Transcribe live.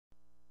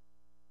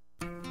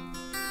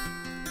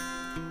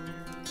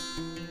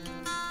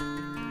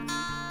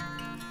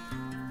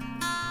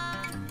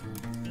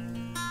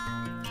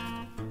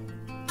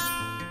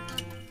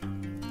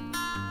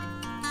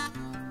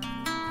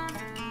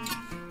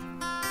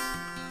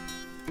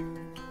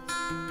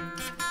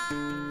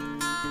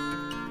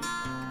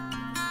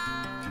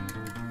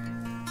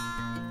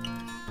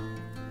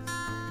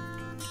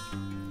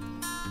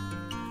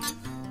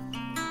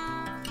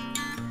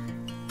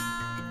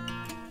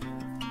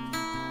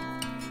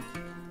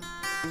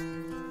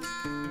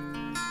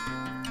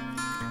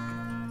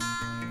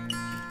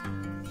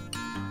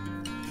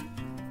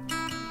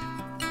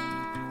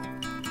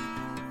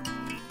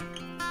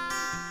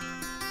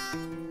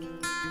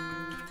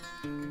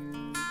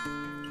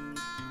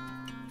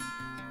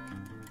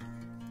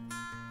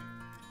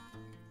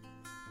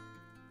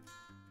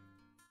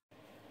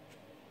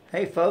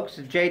Hey folks,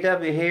 it's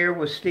JW here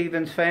with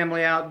Stephen's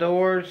Family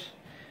Outdoors,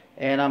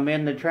 and I'm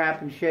in the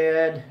trapping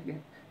shed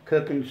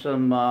cooking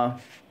some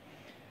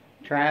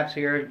traps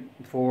here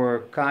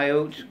for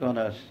coyotes.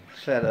 Gonna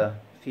set a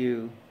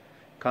few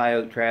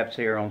coyote traps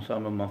here on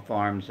some of my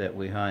farms that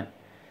we hunt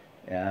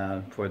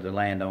for the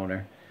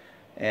landowner.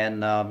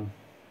 And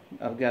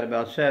I've got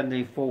about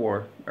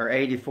 74 or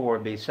 84,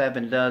 it'd be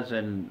 7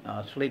 dozen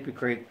Sleepy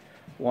Creek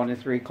 1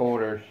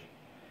 3/4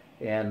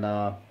 and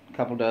a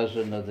couple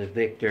dozen of the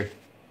Victor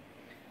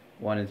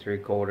 1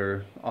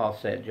 3/4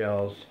 offset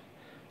jaws.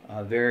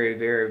 Very,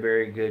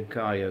 very good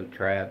coyote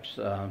traps.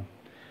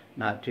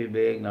 Not too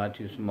big, not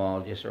too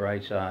small, just the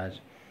right size.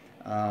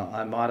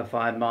 I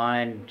modified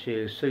mine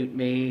to suit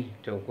me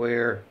to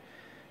where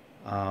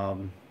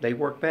they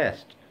work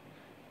best.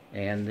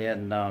 And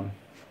then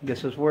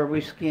this is where we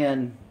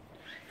skin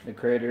the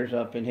critters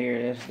up in here.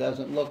 This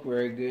doesn't look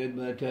very good,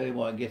 but I tell you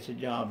what, gets the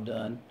job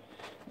done.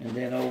 And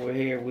then over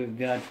here we've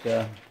got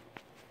a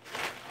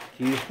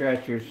few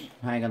stretchers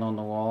hanging on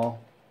the wall.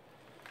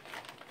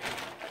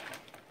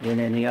 Then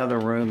in the other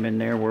room in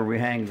there where we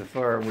hang the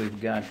fur, we've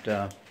got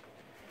a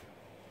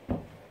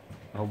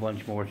whole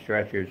bunch more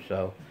stretchers.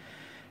 So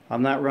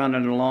I'm not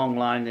running a long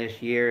line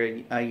this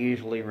year. I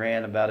usually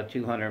ran about a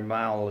 200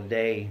 mile a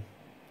day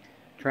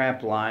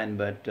trap line,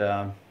 but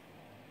the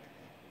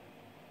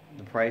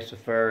price of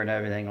fur and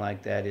everything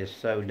like that is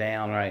so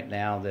down right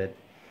now that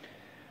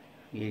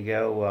you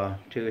go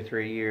 2 or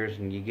 3 years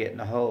and you get in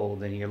a hole,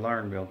 then you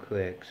learn real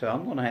quick. So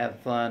I'm going to have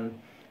fun.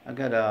 I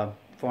got a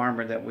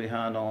farmer that we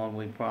hunt on.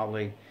 We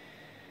probably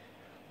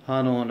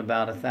hunt on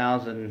about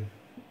 1,000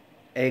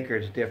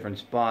 acres, different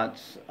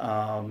spots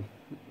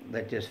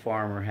that this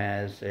farmer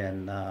has,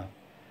 and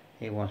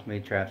he wants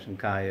me to trap some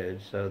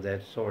coyotes. So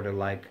that's sort of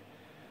like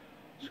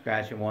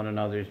scratching one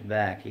another's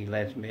back. He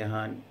lets me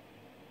hunt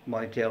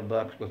whitetail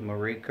bucks with my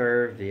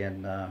recurve,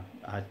 and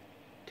I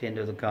tend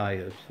to the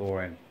coyotes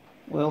for him.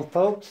 Well,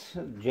 folks,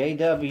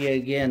 JW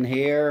again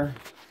here.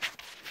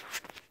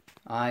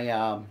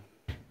 I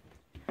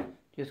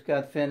just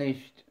got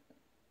finished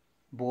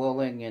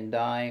boiling and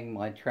dyeing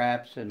my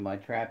traps and my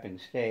trapping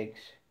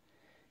stakes,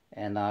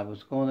 and I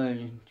was going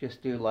to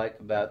just do like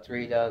about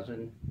 3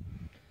 dozen,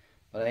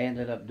 but I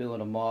ended up doing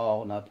them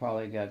all, and I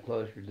probably got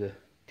closer to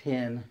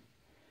 10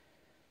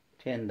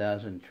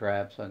 dozen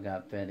traps I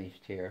got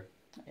finished here.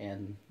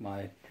 And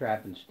my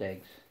trapping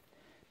stakes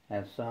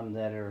have some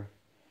that are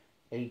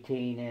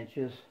 18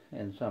 inches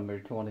and some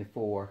are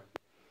 24.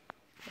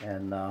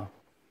 And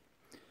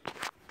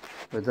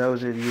for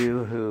those of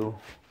you who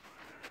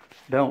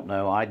don't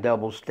know, I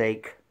double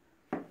stake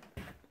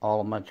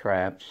all of my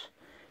traps.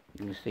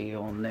 You can see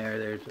on there,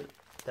 there's a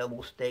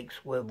double stake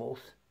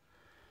swivels,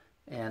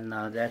 and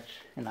I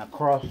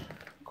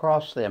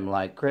cross them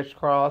like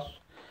crisscross,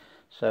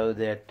 so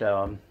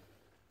that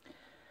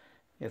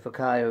if a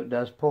coyote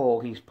does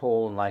pull, he's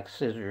pulling like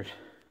scissors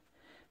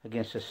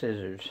against the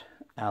scissors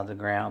out of the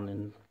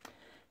ground,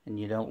 and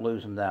you don't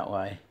lose them that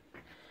way.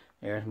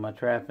 There's my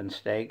trapping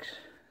stakes,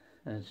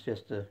 and it's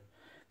just a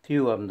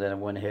few of them that I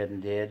went ahead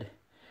and did.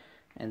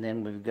 And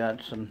then we've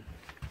got some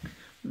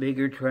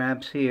bigger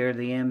traps here,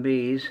 the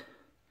MBs,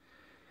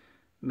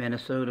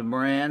 Minnesota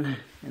brand,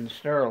 and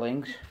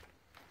Sterlings.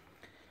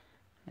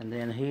 And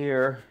then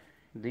here,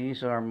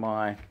 these are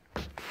my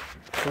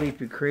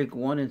Sleepy Creek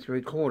 1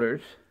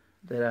 3/4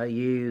 that I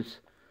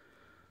use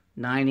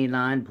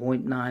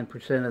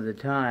 99.9% of the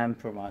time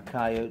for my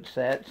coyote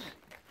sets.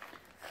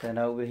 Then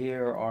over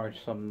here are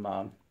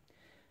some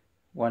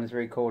 1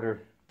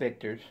 3/4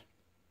 Victors,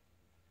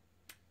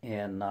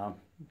 and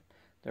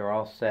they're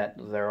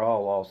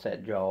all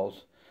offset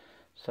jaws.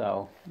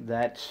 So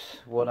that's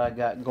what I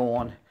got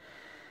going.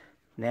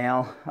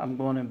 Now I'm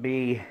going to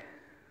be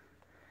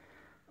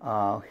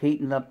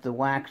heating up the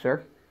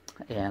waxer,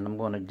 and I'm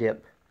going to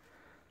dip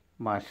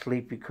my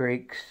Sleepy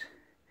Creeks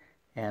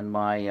and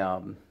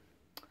my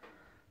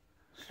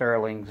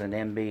Sterlings and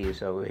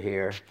MBs over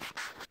here,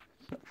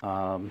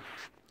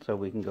 so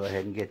we can go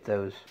ahead and get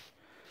those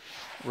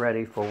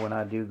ready for when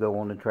I do go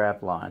on the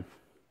trap line.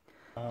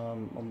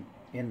 I'm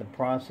in the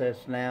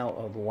process now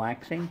of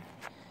waxing,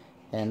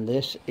 and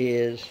this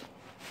is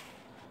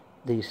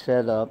the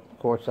setup. Of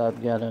course,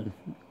 I've got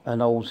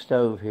an old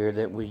stove here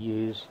that we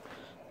use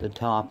the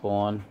top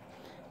on,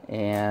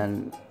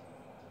 and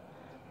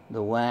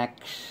the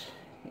wax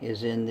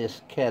is in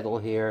this kettle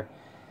here.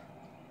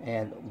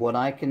 And what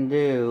I can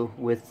do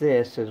with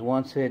this is,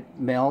 once it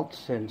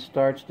melts and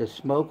starts to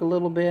smoke a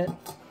little bit,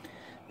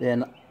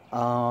 then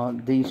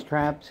these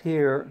traps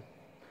here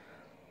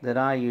that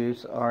I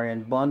use are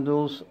in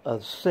bundles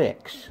of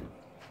 6,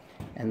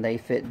 and they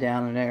fit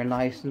down in there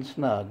nice and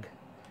snug.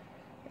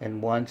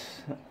 And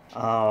once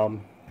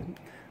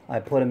I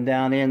put them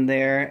down in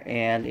there,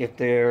 and if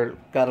they're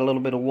got a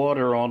little bit of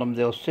water on them,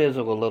 they'll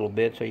sizzle a little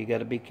bit, so you got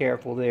to be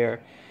careful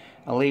there.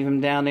 I'll leave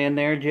them down in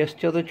there just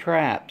till the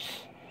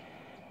traps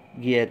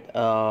get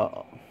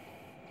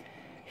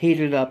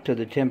heated up to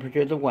the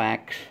temperature of the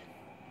wax,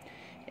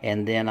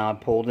 and then I'll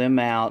pull them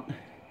out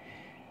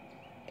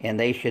and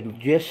they should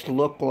just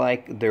look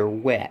like they're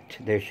wet.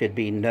 There should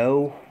be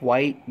no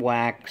white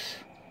wax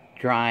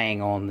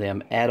drying on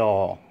them at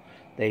all.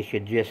 They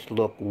should just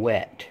look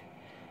wet.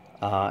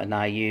 And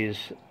I use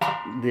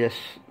this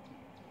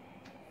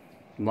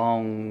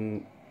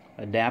long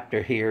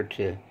adapter here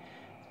to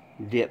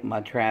dip my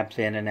traps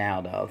in and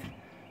out of,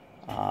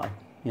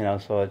 you know,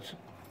 so it's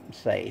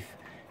safe.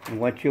 And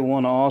what you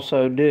want to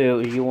also do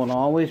is you want to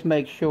always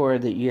make sure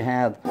that you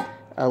have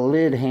a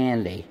lid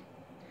handy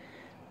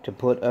to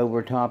put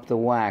over top the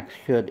wax.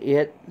 Should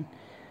it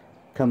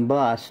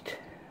combust,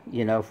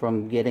 you know,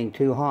 from getting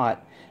too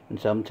hot, and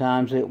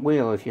sometimes it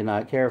will if you're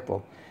not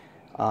careful,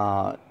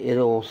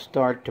 it'll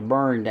start to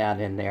burn down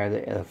in there,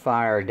 the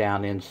fire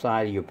down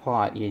inside of your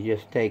pot. You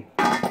just take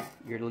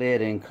your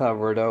lid and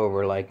cover it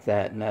over like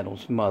that, and that'll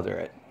smother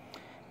it.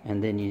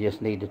 And then you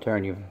just need to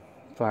turn your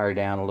fire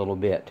down a little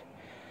bit.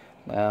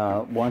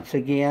 Once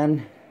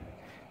again,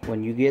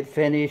 when you get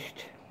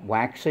finished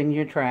waxing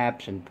your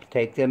traps and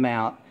take them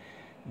out,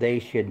 they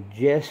should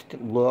just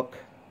look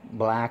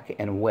black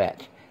and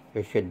wet.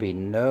 There should be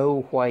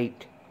no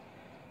white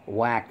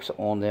wax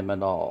on them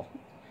at all.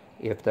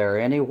 If there are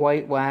any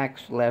white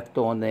wax left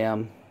on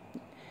them,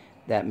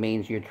 that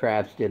means your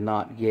traps did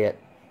not get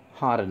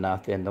hot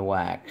enough in the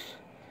wax.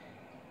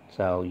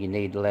 So you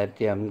need to let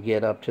them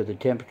get up to the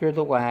temperature of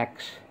the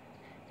wax,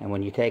 and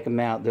when you take them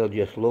out, they'll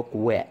just look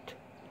wet.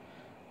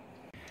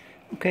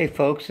 Okay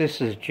folks, this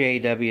is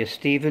J.W.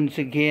 Stevens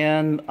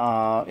again.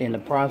 In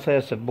the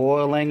process of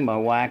boiling, my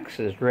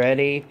wax is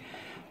ready.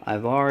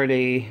 I've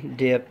already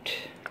dipped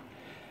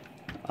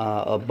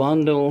a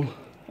bundle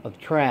of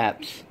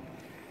traps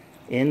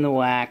in the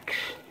wax.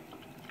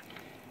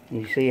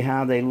 You see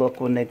how they look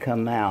when they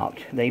come out.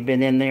 They've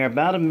been in there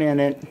about a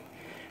minute.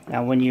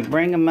 Now when you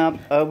bring them up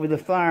over the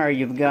fire,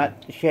 you've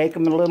got to shake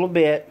them a little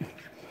bit,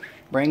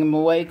 bring them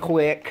away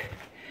quick.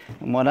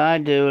 And what I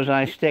do is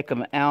I stick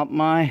them out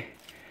my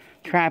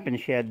trapping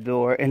shed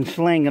door and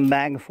sling them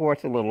back and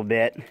forth a little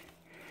bit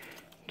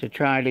to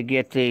try to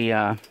get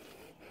the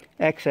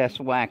excess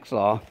wax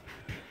off.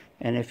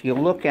 And if you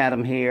look at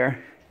them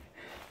here,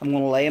 I'm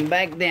going to lay them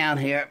back down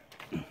here.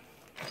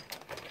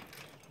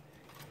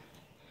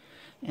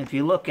 If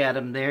you look at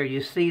them there,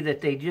 you see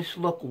that they just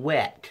look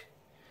wet.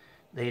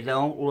 They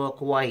don't look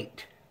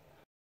white.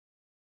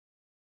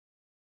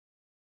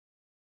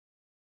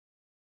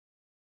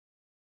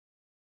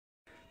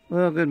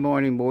 Well, good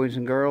morning, boys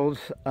and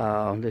girls.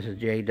 This is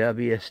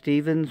J.W.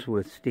 Stevens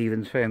with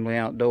Stevens Family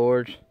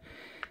Outdoors,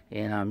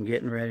 and I'm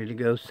getting ready to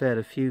go set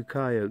a few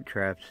coyote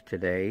traps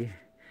today.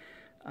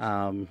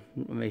 Let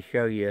me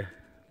show you a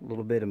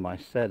little bit of my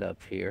setup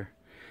here.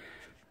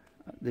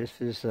 This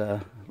is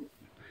a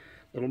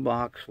little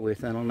box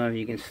with, I don't know if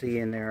you can see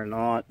in there or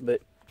not,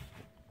 but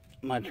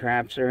my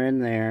traps are in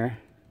there.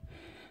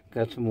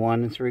 Got some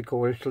 1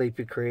 3/4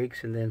 Sleepy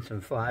Creeks, and then some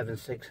 5 and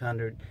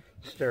 600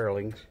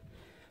 Sterlings.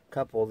 A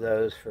couple of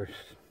those for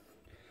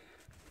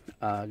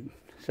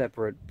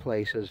separate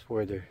places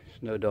where there's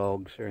no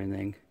dogs or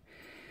anything.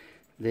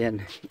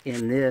 Then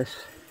in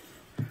this,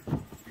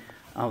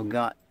 I've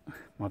got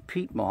my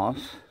peat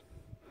moss,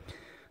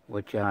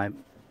 which I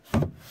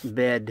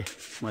bed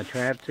my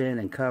traps in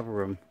and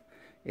cover them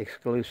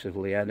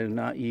exclusively. I do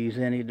not use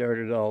any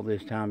dirt at all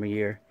this time of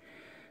year.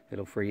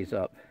 It'll freeze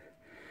up.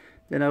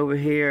 Then over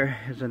here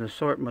is an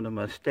assortment of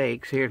my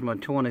stakes. Here's my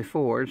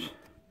 24s,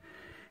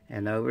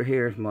 and over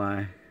here is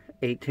my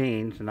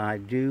 18s, and I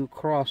do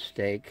cross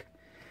stake,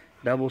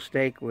 double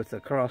stake with a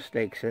cross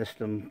stake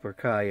system for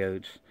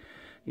coyotes.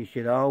 You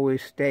should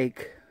always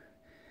stake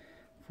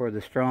for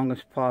the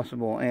strongest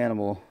possible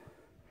animal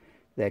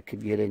that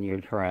could get in your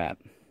trap.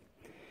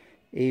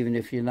 Even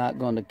if you're not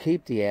going to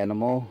keep the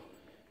animal,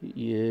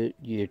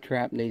 your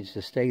trap needs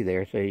to stay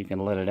there so you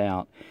can let it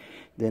out.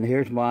 Then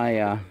here's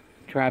my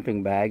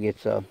trapping bag.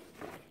 It's a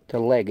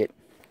Leggett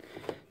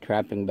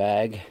trapping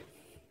bag.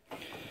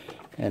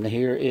 And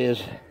here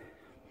is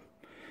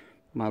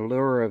my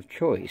lure of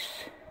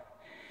choice,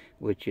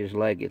 which is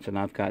Leggett's. And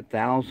I've got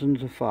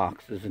thousands of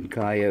foxes and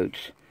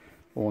coyotes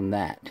on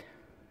that,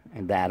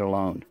 and that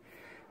alone.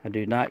 I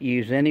do not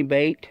use any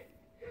bait.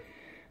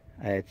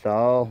 It's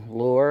all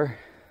lure.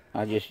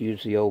 I just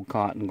use the old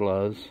cotton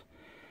gloves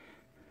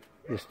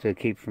just to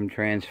keep from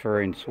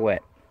transferring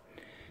sweat.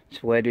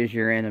 Sweat is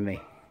your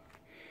enemy.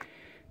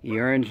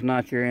 Urine's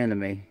not your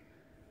enemy.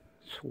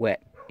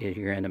 Sweat is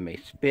your enemy.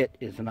 Spit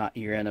is not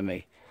your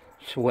enemy.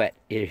 Sweat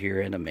is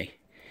your enemy.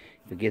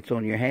 If it gets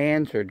on your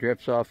hands or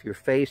drips off your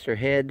face or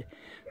head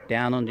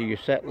down onto your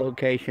set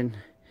location,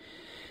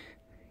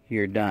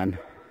 you're done.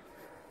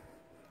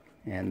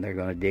 And they're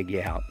going to dig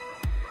you out.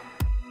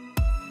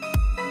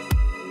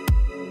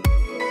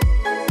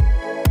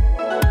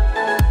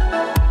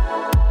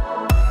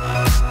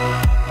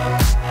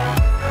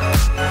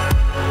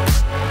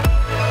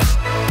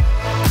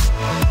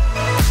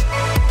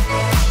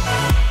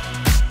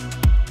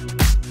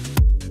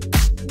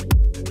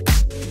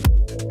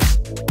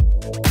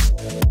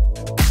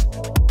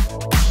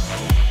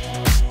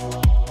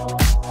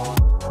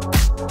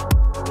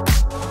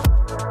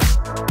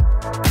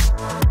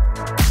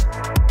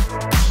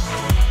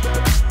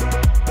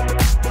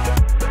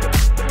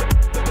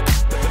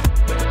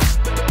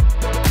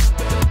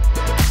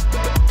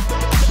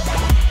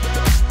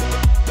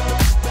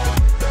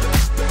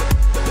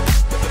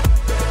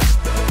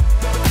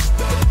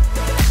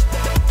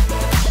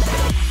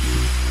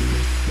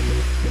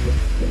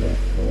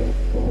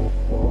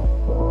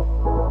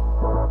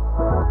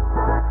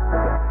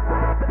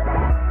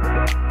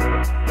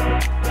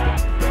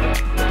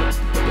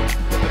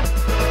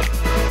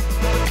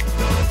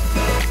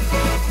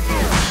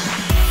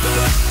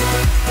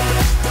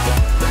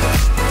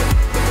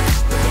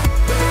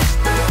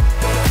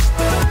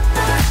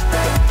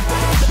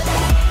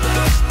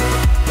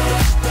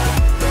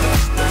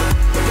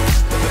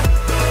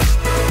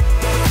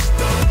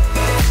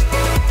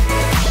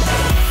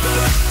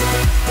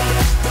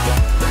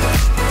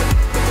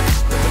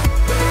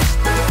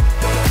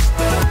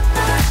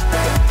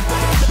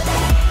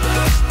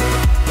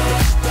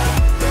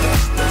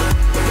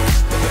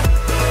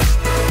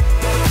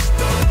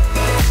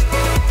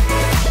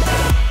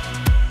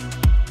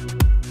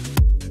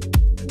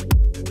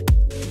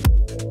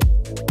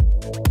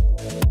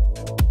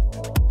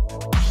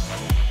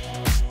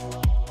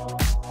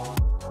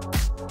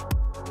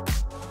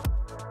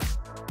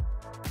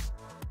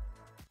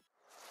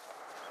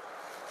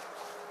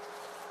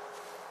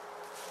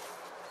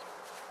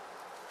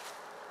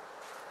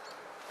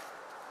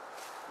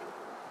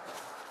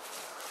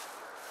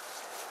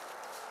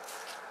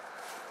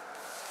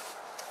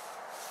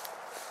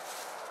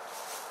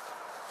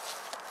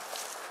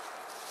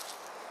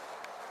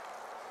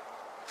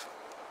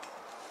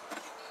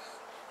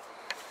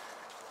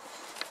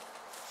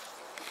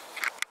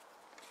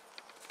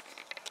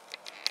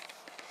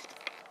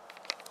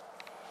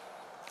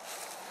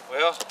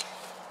 Well,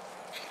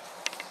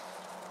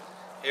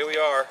 here we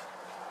are.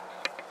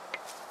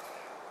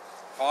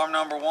 Farm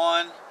number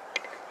 1,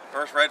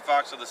 first red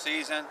fox of the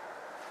season.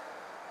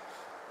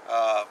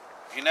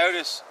 You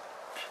notice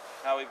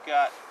how we've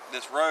got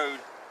this road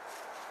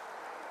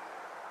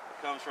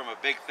that comes from a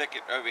big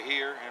thicket over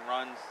here and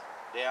runs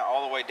down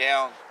all the way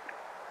down.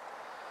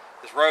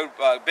 This road,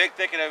 big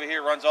thicket over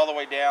here, runs all the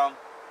way down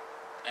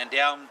and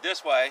down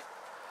this way.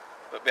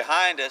 But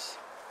behind us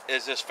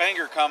is this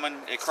finger coming.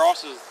 It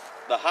crosses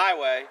the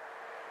highway,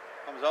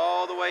 comes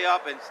all the way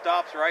up and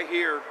stops right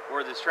here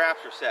where the traps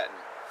are setting.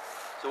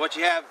 So what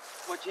you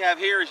have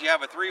here is you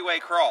have a 3-way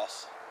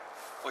cross,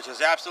 which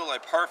is absolutely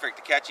perfect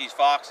to catch these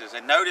foxes.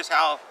 And notice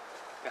how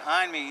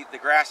behind me the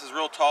grass is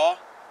real tall,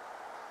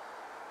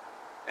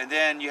 and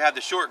then you have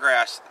the short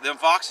grass. Them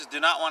foxes do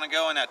not want to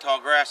go in that tall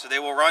grass, so they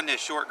will run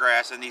this short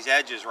grass and these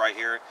edges right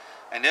here.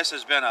 And this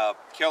has been a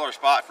killer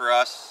spot for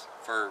us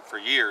for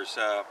years.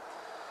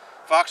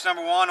 Fox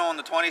number 1 on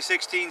the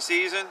 2016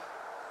 season.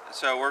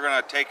 So we're going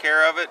to take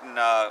care of it and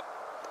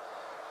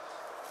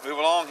move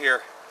along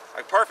here.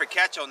 A perfect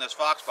catch on this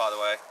fox, by the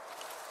way.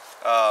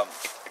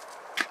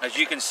 As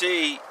you can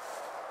see,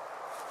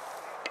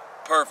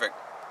 perfect.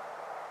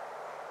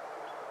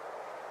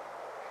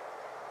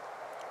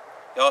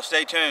 Y'all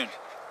stay tuned.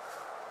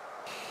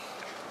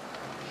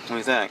 What do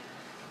you think?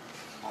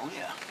 Oh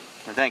yeah.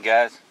 What do you think,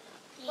 guys?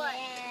 Yeah.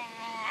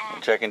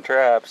 I'm checking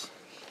traps.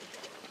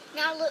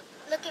 Now look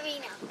at me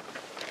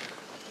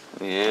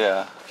now.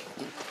 Yeah.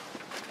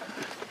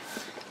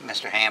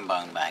 Mr.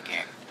 Hambone back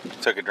here.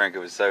 Took a drink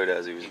of his soda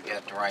as he was. You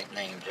got the right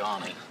name,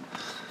 Johnny.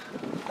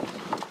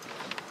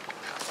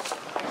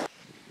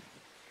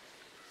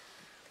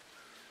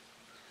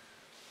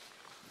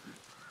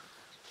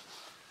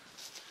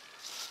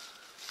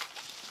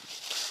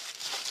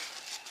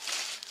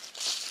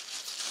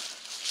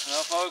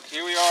 Well, folks,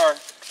 here we are.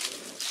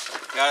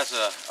 Got us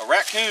a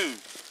raccoon.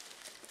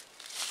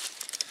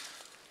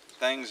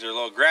 Things are a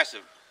little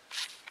aggressive.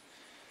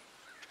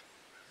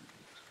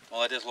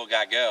 We'll let this little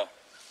guy go.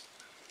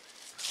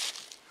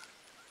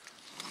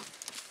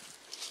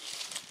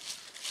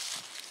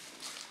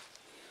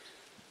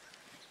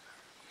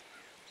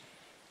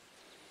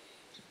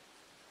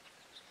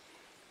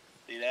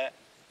 See that?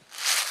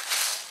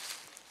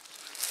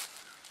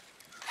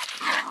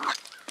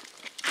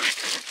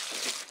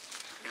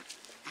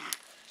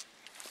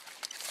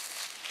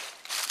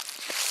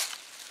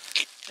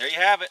 There you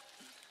have it.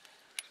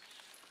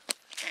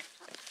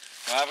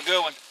 Well, have a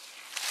good one.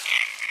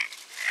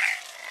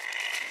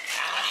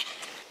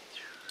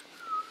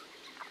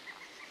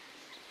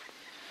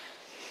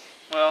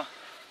 Well,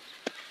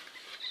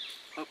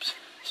 oops.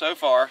 So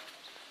far,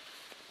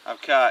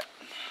 I've caught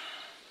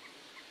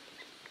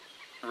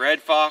a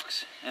red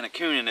fox and a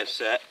coon in this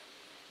set,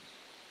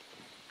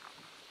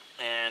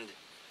 and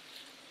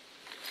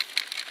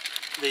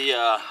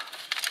the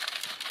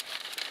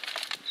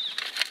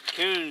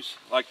coons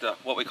like the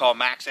what we call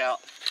max out.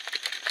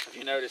 If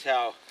you notice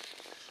how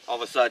all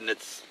of a sudden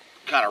it's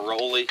kind of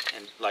rolly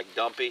and like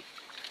dumpy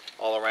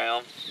all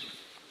around.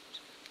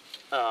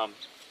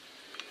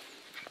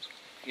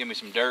 Give me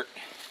some dirt.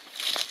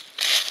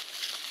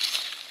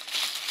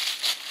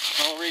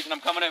 The whole reason I'm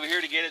coming over here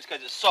to get it is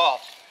because it's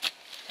soft.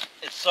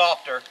 It's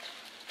softer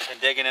than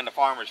digging in the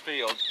farmer's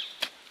field.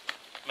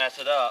 Mess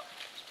it up.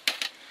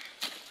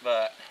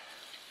 But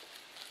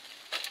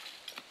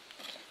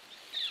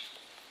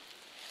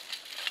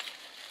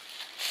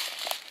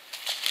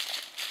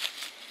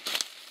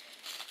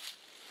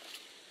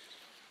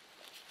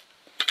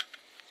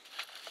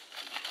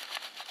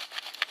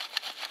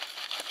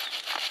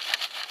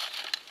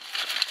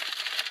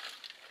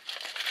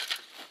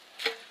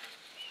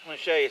I'm going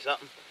to show you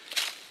something.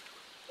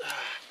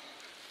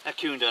 That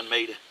coon done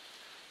made a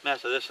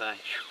mess of this thing.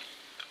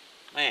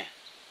 Man,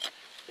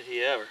 did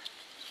he ever.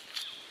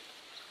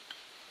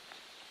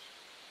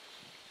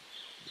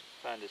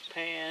 Find his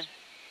pan.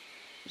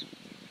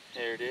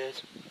 There it is.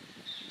 See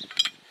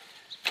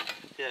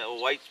that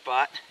little white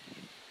spot.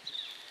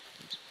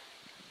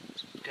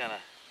 Kind of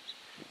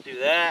do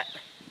that.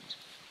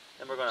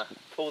 Then we're going to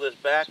pull this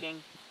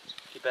backing.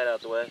 Keep that out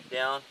of the way.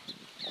 Down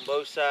on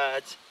both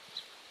sides.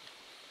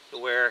 To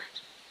where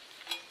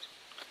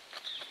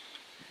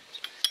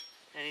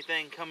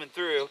anything coming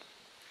through,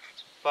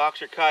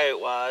 fox or coyote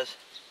wise,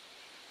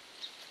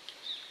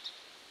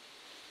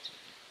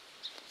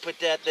 put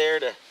that there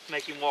to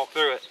make him walk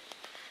through it.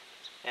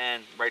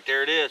 And right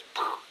there it is.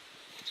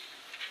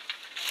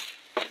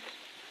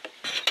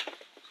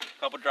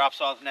 Couple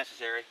drops off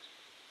necessary.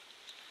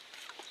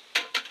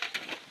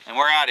 And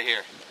we're out of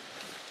here.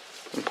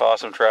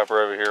 Possum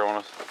trapper over here on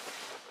us.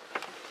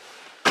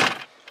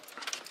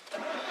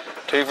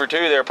 2 for 2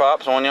 there,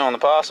 Pops, on you on the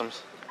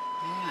possums.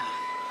 Yeah.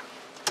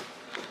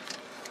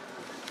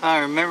 If I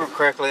remember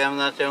correctly, I'm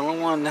not the only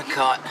one that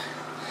caught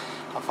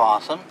a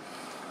possum.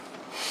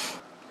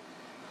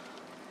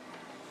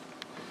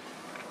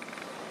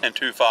 And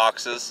 2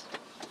 foxes.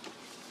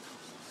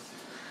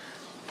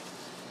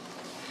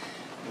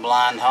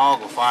 Blind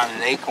hog will find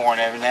an acorn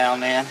every now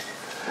and then.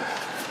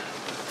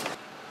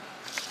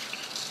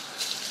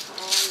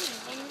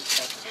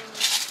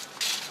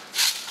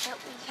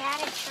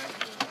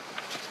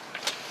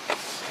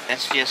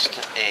 It's just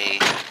a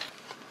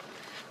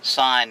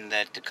sign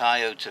that the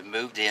coyotes have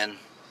moved in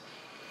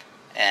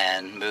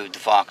and moved the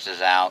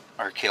foxes out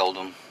or killed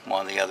them,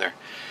 one or the other,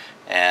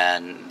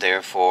 and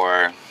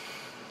therefore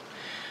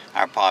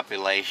our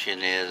population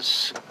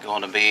is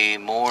going to be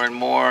more and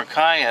more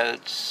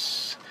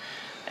coyotes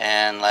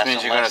and less Which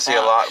means and you're going to less see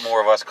a lot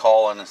more of us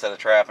calling instead of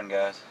trapping,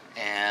 guys.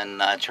 And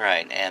that's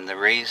right. And the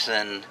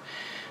reason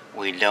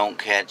we don't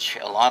catch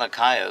a lot of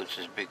coyotes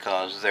is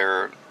because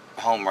their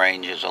home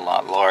range is a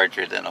lot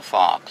larger than a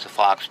fox. A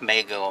fox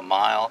may go a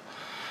mile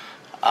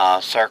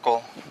circle,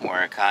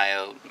 where a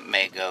coyote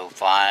may go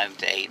 5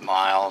 to 8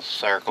 miles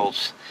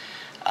circles,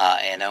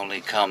 and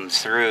only come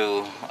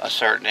through a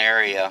certain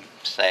area,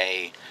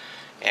 say,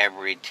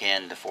 every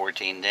 10 to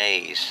 14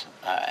 days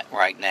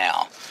right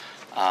now,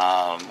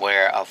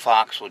 where a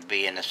fox would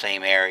be in the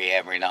same area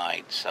every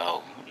night.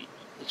 So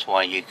that's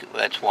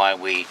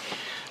why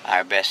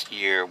our best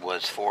year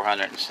was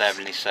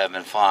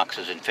 477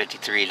 foxes in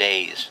 53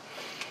 days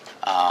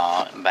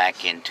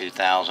back in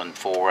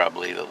 2004, I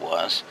believe it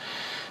was.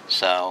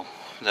 So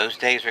those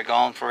days are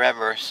gone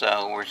forever.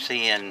 So we're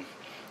seeing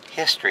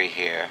history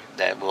here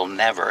that will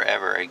never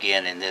ever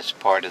again in this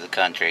part of the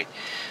country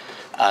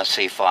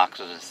see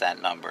foxes at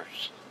that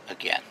numbers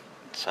again.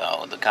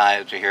 So the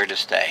coyotes are here to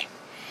stay.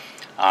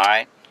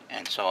 Alright,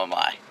 and so am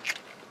I.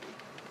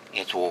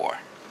 It's war.